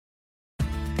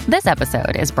This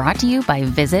episode is brought to you by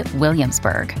Visit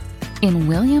Williamsburg. In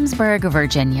Williamsburg,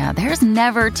 Virginia, there's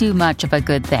never too much of a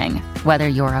good thing. Whether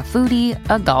you're a foodie,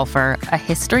 a golfer, a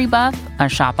history buff, a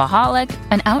shopaholic,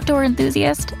 an outdoor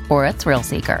enthusiast, or a thrill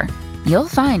seeker, you'll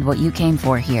find what you came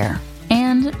for here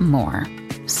and more.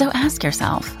 So ask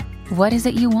yourself, what is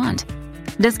it you want?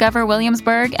 Discover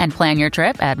Williamsburg and plan your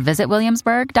trip at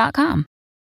visitwilliamsburg.com.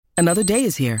 Another day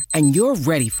is here, and you're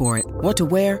ready for it. What to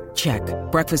wear? Check.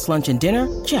 Breakfast, lunch, and dinner?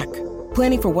 Check.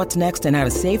 Planning for what's next and how to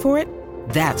save for it?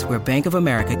 That's where Bank of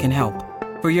America can help.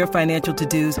 For your financial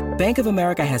to-dos, Bank of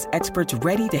America has experts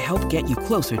ready to help get you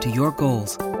closer to your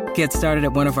goals. Get started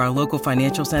at one of our local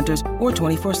financial centers or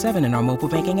 24/7 in our mobile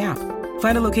banking app.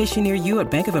 Find a location near you at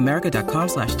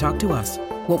bankofamerica.com/talktous.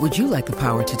 What would you like the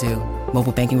power to do?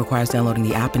 Mobile banking requires downloading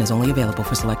the app and is only available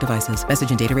for select devices.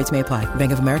 Message and data rates may apply.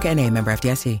 Bank of America N.A., member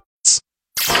FDIC.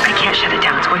 I can't shut it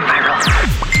down. It's going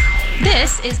viral.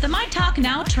 This is the My Talk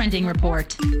Now Trending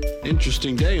Report.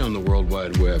 Interesting day on the World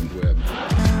Wide Web.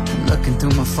 Looking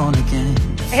through my phone again.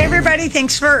 Hey, everybody.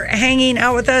 Thanks for hanging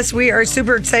out with us. We are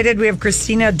super excited. We have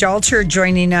Christina Dalcher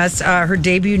joining us. Her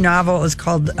debut novel is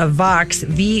called Vox,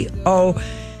 V-O-X,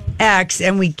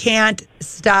 and we can't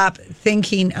stop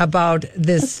thinking about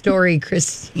this story,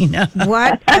 Christina.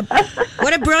 What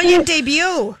a brilliant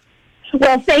debut.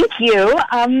 Well, thank you.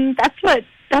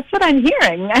 That's what I'm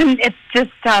hearing, and it's just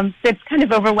it's kind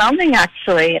of overwhelming.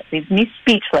 Actually, it leaves me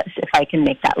speechless. If I can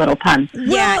make that little pun.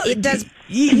 Yeah, it does.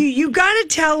 You got to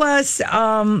tell us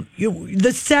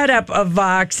the setup of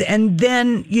Vox, and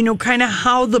then kind of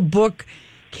how the book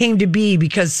came to be,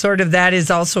 because sort of that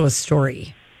is also a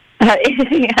story. Yeah,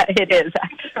 it is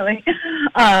actually.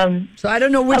 So I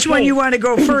don't know which one you want to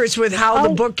go first with how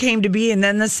the book came to be, and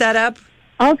then the setup.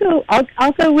 I'll go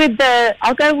with the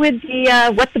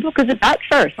what the book is about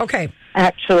first. Okay.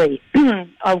 Actually,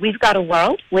 we've got a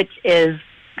world which is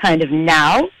kind of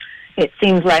now. It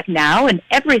seems like now, and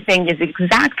everything is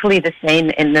exactly the same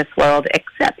in this world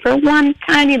except for one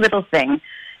tiny little thing,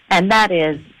 and that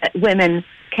is that women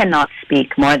cannot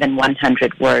speak more than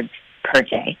 100 words per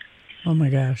day. Oh my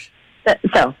gosh.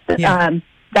 So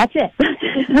that's it.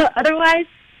 Otherwise,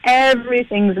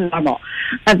 everything's normal.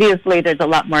 Obviously, there's a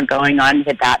lot more going on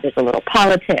with that. There's a little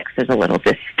politics, there's a little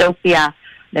dystopia,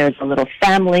 there's a little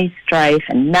family strife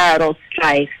and marital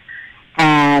strife,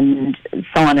 and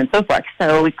so on and so forth.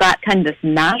 So we've got kind of this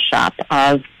mashup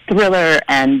of thriller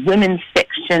and women's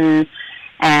fiction,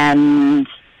 and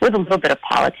with a little bit of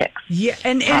politics. Yeah,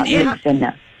 and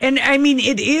I mean,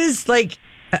 it is like,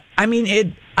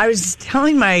 I was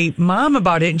telling my mom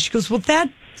about it, and she goes, "Well, that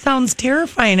sounds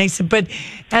terrifying." I said, but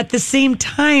at the same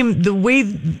time, the way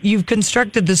you've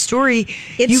constructed the story,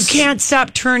 you can't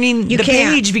stop turning the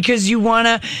page, because you want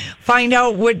to find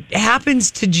out what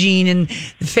happens to Jean and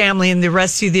the family and the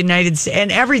rest of the United States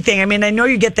and everything. I mean, I know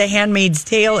you get The Handmaid's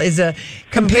Tale as a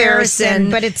comparison,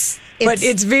 but it's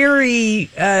very...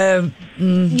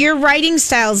 your writing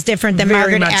style is different than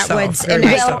Margaret Atwood's.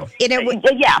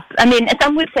 Yeah, I mean,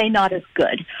 some would say not as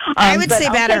good. I would say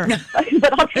better.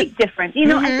 But I'll take different.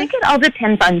 I think it all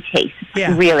depends on taste,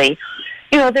 really.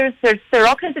 There are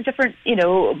all kinds of different,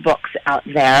 books out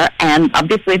there, and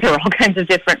obviously there are all kinds of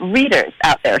different readers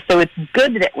out there. So it's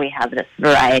good that we have this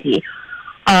variety.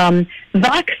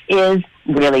 Vox is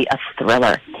really a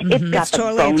thriller. It's got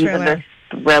the bones of a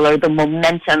thriller, the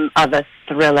momentum of a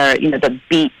thriller, the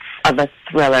beats of a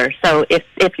thriller. So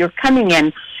if you're coming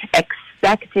in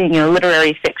expecting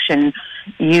literary fiction,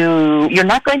 you're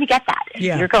not going to get that.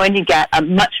 Yeah. You're going to get a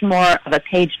much more of a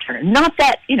page turner. Not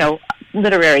that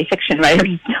literary fiction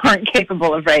writers aren't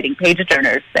capable of writing page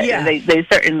turners. They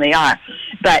certainly are.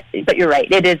 But you're right.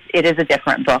 It is a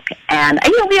different book, and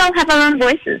we all have our own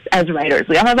voices as writers.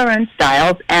 We all have our own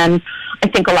styles, and I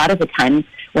think a lot of the times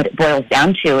what it boils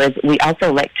down to is we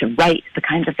also like to write the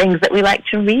kinds of things that we like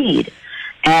to read.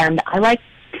 And I like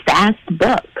fast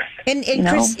books. And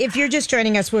Chris, if you're just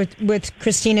joining us with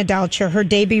Christina Dalcher, her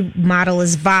debut model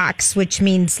is Vox, which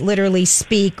means literally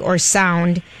speak or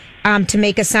sound, to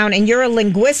make a sound. And you're a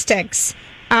linguistics.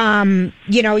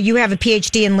 You have a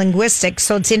PhD in linguistics.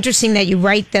 So it's interesting that you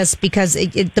write this, because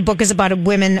the book is about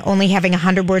women only having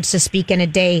 100 words to speak in a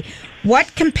day.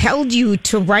 What compelled you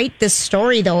to write this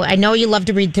story, though? I know you love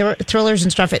to read thrillers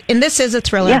and stuff, and this is a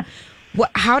thriller. Yeah.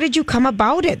 How did you come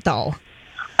about it, though?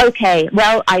 Okay,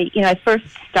 well, I first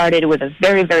started with a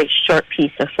very, very short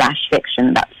piece of flash fiction,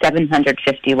 about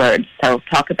 750 words. So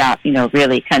talk about,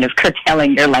 really kind of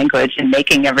curtailing your language and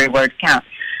making every word count.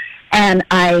 And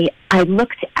I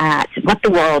looked at what the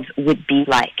world would be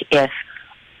like if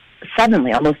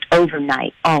suddenly, almost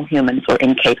overnight, all humans were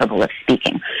incapable of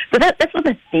speaking. So this was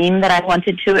a theme that I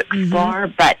wanted to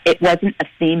explore, but it wasn't a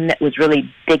theme that was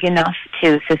really big enough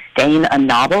to sustain a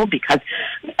novel because,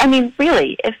 I mean,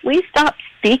 really, if we stop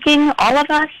speaking, all of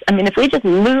us, I mean, if we just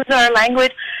lose our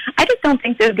language, I just don't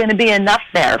think there's going to be enough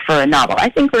there for a novel. I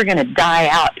think we're going to die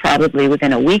out probably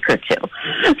within a week or two.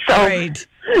 So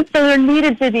there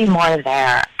needed to be more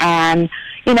there. And,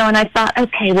 you know, and I thought,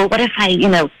 okay, well, what if I, you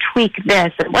know, tweak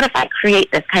this? And what if I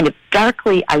create this kind of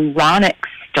darkly ironic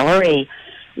story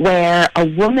where a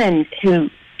woman who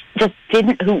just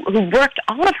who worked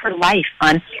all of her life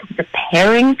on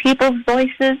repairing people's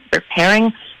voices,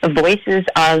 repairing the voices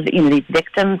of, you know, these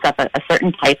victims of a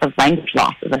certain type of language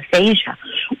loss, of aphasia.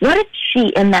 What if she,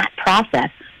 in that process,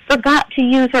 forgot to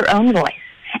use her own voice?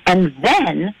 And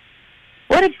then,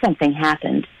 what if something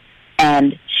happened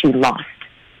and she lost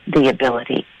the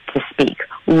ability to speak,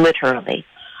 literally?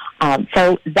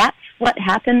 So that's what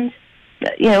happened,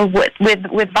 you know, with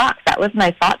Vox. That was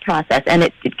my thought process, and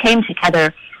it came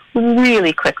together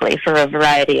really quickly for a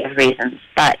variety of reasons.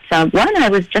 But one, I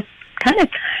was just kind of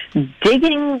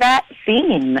digging that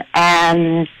theme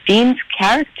and Jean's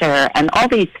character and all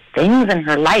these things in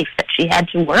her life that she had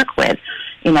to work with.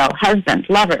 You know, husband,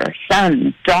 lover,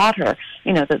 son, daughter.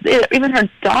 You know, even her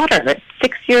daughter at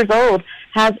 6 years old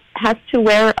has to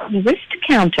wear a wrist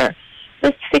counter.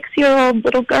 This 6-year-old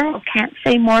little girl can't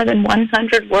say more than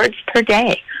 100 words per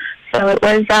day. So it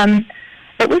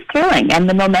was thrilling, and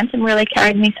the momentum really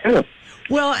carried me through.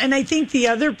 Well, and I think the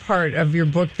other part of your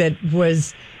book that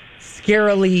was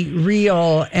scarily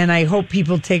real, and I hope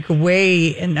people take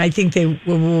away, and I think they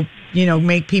will, you know,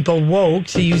 make people woke,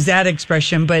 to use that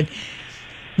expression, but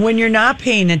when you're not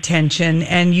paying attention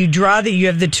and you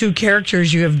have the two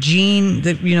characters, you have Jean,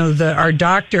 our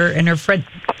doctor, and her friend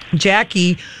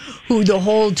Jackie, who the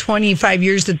whole 25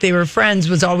 years that they were friends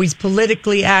was always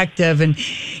politically active and,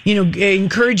 you know,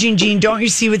 encouraging Jean, don't you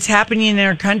see what's happening in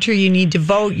our country? You need to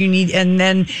vote. And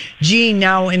then Jean,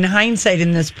 now in hindsight,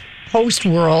 in this post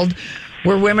world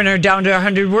where women are down to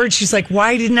 100 words, she's like,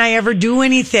 why didn't I ever do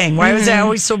anything? Why was I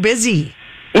always so busy?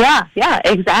 Yeah,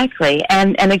 exactly.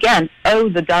 And again,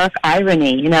 the dark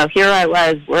irony. You know, here I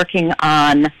was working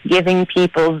on giving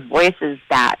people's voices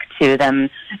back to them,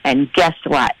 and guess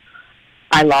what?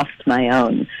 I lost my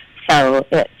own. So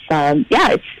it's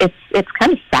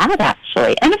kind of sad,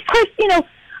 actually. And of course, you know,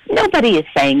 nobody is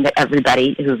saying that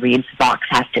everybody who reads Vox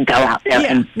has to go out there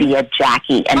and be a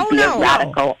Jackie and be a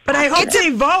radical. No. But I hope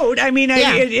they vote. I mean,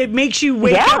 it makes you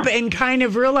wake up and kind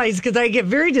of realize, because I get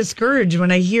very discouraged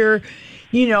when I hear,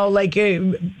 you know, like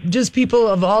just people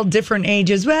of all different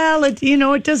ages. Well,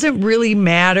 it doesn't really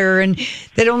matter, and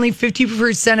that only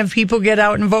 50% of people get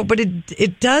out and vote, but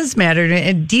it does matter, and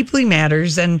it deeply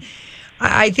matters. And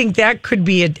I think that could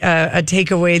be a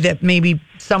takeaway, that maybe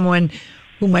someone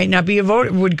who might not be a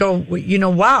voter would go, you know,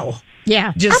 wow.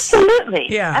 Yeah, absolutely.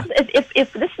 Yeah.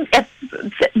 If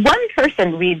one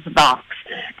person reads Vox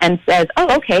and says,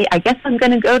 "Oh, okay, I guess I'm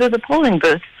going to go to the polling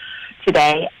booth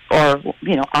today," or,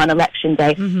 you know, on election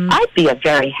day, I'd be a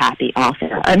very happy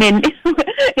author. I mean,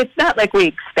 it's not like we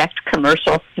expect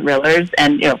commercial thrillers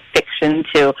and, you know, fiction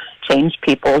to change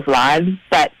people's lives,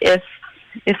 but if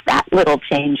that little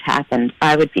change happened,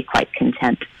 I would be quite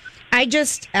content.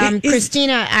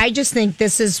 Christina, I just think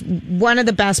this is one of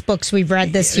the best books we've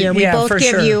read this year. We both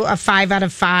give you a 5 out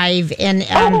of 5, and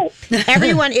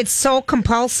everyone, it's so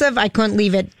compulsive. I couldn't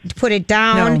put it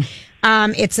down.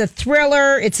 No. It's a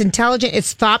thriller. It's intelligent.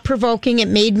 It's thought-provoking. It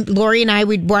made Lori and I,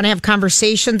 we'd want to have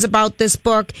conversations about this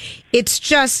book. It's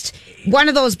just one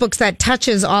of those books that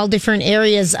touches all different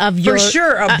areas of your... For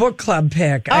sure, a book club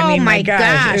pick. I mean, my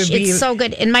gosh, it's so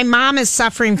good. And my mom is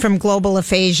suffering from global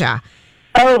aphasia.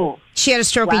 Oh. She had a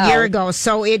stroke a year ago,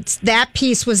 so that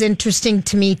piece was interesting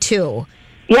to me, too.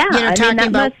 Yeah, you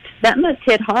know, that must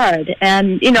hit hard.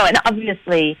 And, you know, and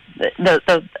obviously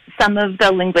the some of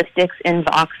the linguistics in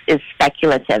Vox is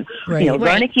speculative. Right. You know,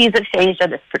 Wernicke's aphasia,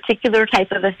 this particular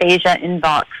type of aphasia in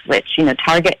Vox, which, you know,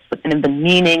 targets kind of the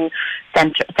meaning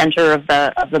center of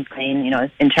the brain, you know,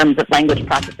 in terms of language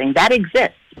processing, that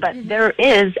exists. But there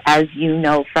is, as you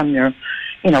know from your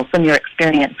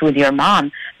experience with your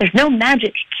mom, there's no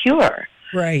magic cure.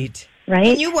 Right.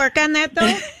 Can you work on that,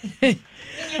 though? In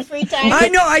your free time? I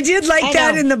know. I did like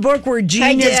that in the book where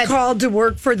Jean is called to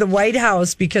work for the White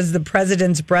House because the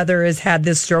president's brother has had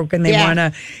this stroke and they want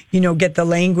to, you know, get the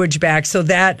language back. So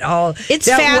it's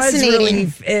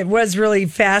fascinating. It was really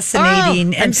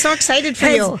fascinating. And I'm so excited for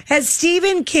you. Has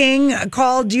Stephen King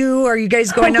called you? Are you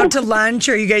guys going out to lunch?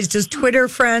 Or are you guys just Twitter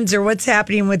friends? Or what's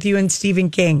happening with you and Stephen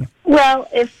King? Well,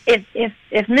 if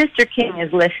Mr. King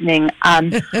is listening,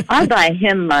 I'll buy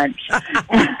him lunch.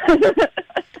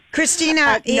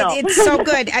 Christina, it's so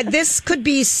good. This would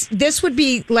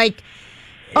be like,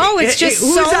 it's just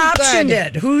who's so optioned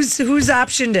good. it? Who's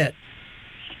optioned it?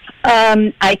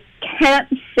 I can't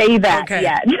say that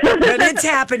yet, but it's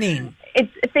happening.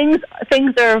 Things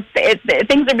are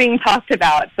being talked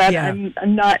about, but I'm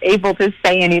not able to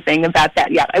say anything about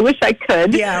that yet. I wish I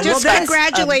could. Yeah, just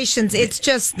congratulations. It's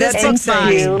just this book's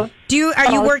exciting.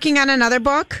 Are you working on another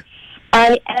book?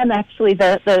 I am actually.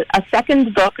 A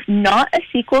second book, not a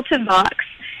sequel to Vox,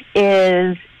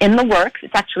 is in the works.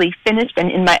 It's actually finished and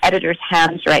in my editor's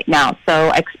hands right now. So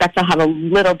I expect I'll have a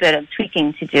little bit of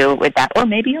tweaking to do with that, or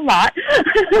maybe a lot,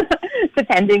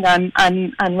 depending on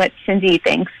what Cindy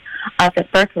thinks up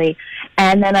at Berkeley.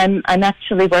 And then I'm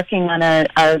actually working on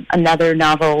another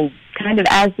novel kind of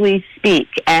as we speak.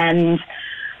 And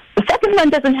the second one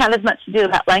doesn't have as much to do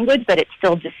about language, but it's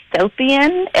still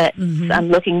dystopian. I'm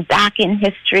looking back in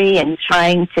history and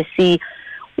trying to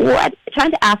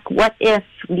ask what if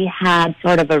we had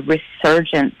sort of a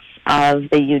resurgence of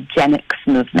the eugenics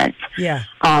movement. Yeah.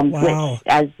 Which,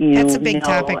 as you That's a big know,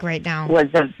 topic right now.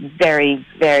 Was a very,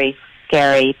 very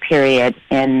scary period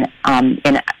in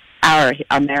our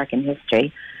American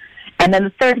history. And then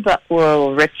the third book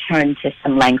will return to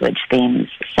some language themes.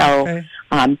 So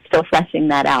still fleshing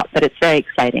that out, but it's very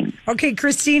exciting. Okay,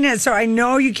 Christina, so I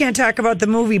know you can't talk about the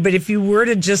movie, but if you were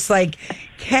to just like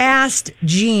cast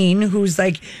Jean, who's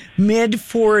like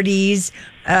mid-40s,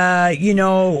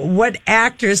 what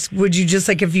actress would you just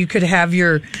like, if you could have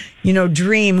your,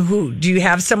 dream, who do you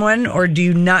have someone, or do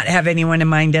you not have anyone in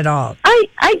mind at all?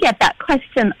 I get that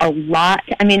question a lot.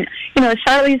 I mean,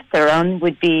 Charlize Theron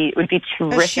would be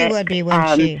terrific. Oh, she would be,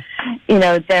 wouldn't she?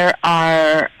 There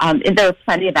are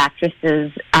plenty of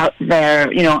actresses out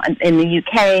there, in the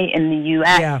UK, in the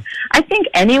US. Yeah. I think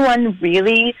anyone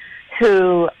really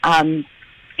who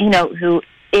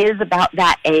is about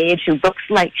that age, who looks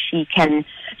like she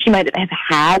might have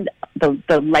had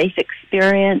the life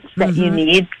experience that you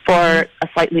need for a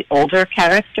slightly older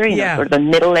character, sort of a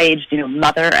middle-aged,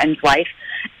 mother and wife,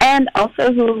 and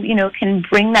also who, can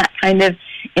bring that kind of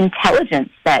intelligence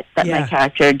that my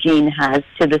character Jean has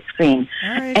to the screen.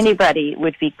 Right. Anybody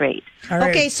would be great.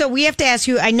 Okay, so we have to ask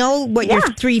you, I know what your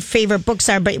 3 favorite books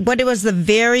are, but what was the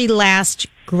very last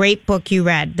great book you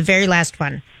read? The very last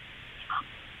one.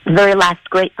 The very last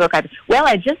great book I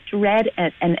just read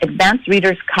an advanced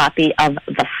reader's copy of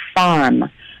The Farm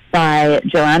by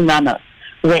Joanne Ramos,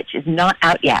 which is not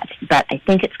out yet, but I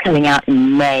think it's coming out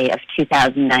in May of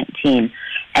 2019,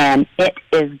 and it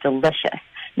is delicious.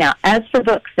 Now, as for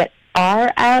books that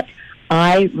are out,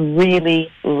 I really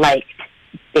liked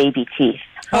Baby Teeth.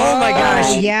 Oh my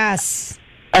gosh. Yes.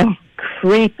 Oh,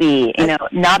 creepy.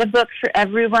 Not a book for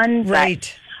everyone.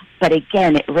 Right. But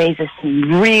again, it raises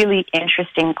some really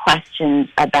interesting questions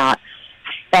about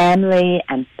family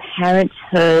and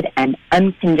parenthood and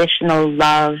unconditional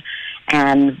love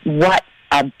and what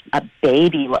a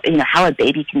baby, how a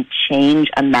baby can change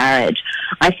a marriage.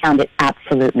 I found it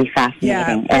absolutely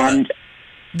fascinating. Yeah, and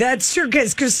that's true,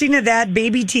 because Christina, that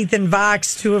Baby Teeth and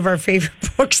Vox, 2 of our favorite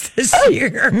books this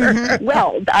year. Mm-hmm.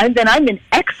 Well, then I'm in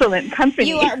excellent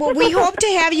company. Well, we hope to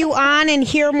have you on and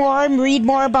hear more and read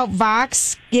more about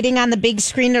Vox getting on the big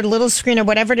screen or little screen or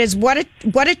whatever it is. What a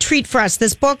treat for us.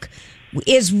 This book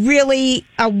is really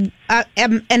an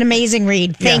amazing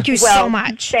read. Thank you so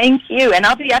much. Thank you. And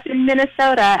I'll be up in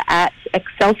Minnesota at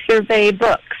Excelsior Bay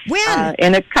Books. When?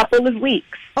 In a couple of weeks.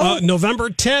 November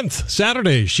 10th,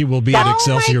 Saturday, she will be at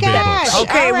Excelsior Bay Books.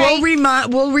 Okay, right.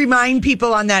 we'll remind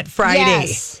people on that Friday.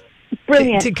 Yes.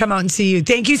 Brilliant. To come out and see you.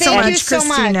 Thank you so much,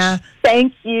 Christina.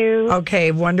 Thank you. Okay,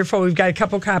 wonderful. We've got a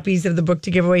couple copies of the book to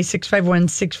give away,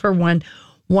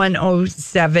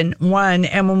 651-641-1071.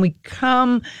 And when we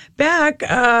come back,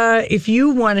 if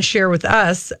you want to share with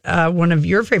us one of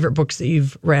your favorite books that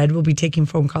you've read, we'll be taking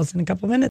phone calls in a couple minutes.